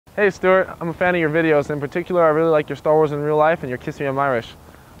Hey Stuart, I'm a fan of your videos. In particular, I really like your Star Wars in real life and your Kiss Me I'm Irish.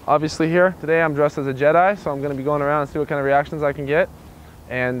 Obviously here, today I'm dressed as a Jedi, so I'm going to be going around and see what kind of reactions I can get.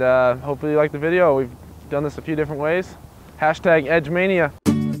 And hopefully you like the video. We've done this a few different ways. Hashtag EdgeMania.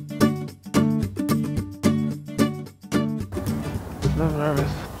 I'm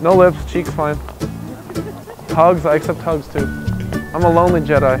nervous. No lips, cheeks fine. Hugs, I accept hugs too. I'm a lonely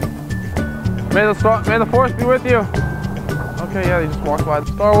Jedi. May the Force be with you. Okay, yeah, they just walked by.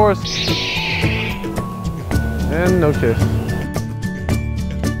 Star Wars. And no kiss.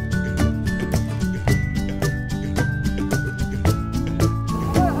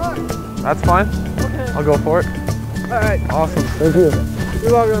 That's fine. Okay. I'll go for it. Alright. Awesome. Thank you.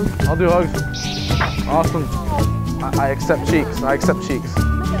 You're welcome. I'll do hugs. Awesome. I accept cheeks. I accept cheeks.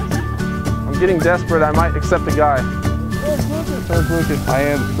 I'm getting desperate. I might accept a guy. I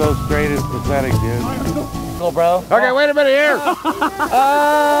am so straight and pathetic, dude. Cool, bro. Okay, wait a minute here. Oh,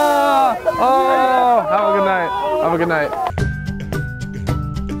 have a good night. Have a good night.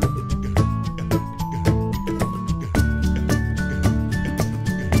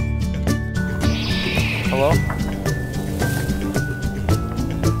 Hello?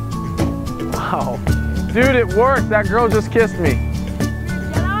 Wow. Dude, it worked. That girl just kissed me. You're a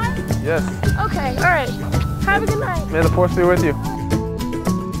Jedi? Yes. Okay, alright. Have a good night. May the Force be with you.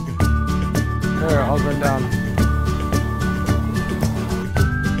 There, I'll run down.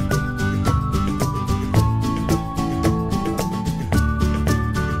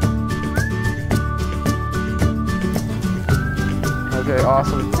 Okay,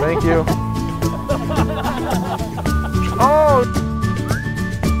 awesome. Thank you. Oh!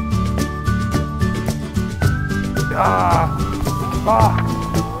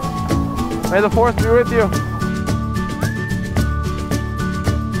 May the Force be with you.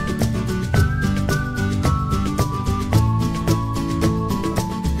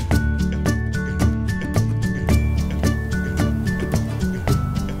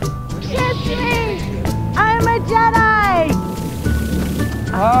 Kiss me! I'm a Jedi!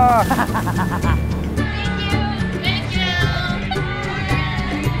 Thank you!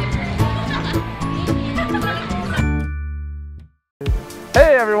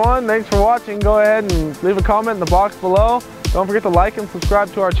 Hey everyone, thanks for watching. Go ahead and leave a comment in the box below. Don't forget to like and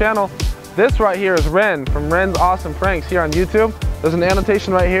subscribe to our channel. This right here is Ren from Ren's Awesome Pranks here on YouTube. There's an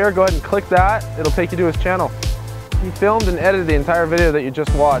annotation right here. Go ahead and click that. It'll take you to his channel. He filmed and edited the entire video that you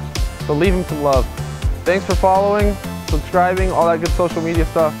just watched, so leave him some love. Thanks for following, subscribing, all that good social media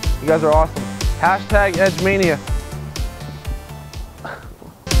stuff. You guys are awesome. Hashtag EdgeMania.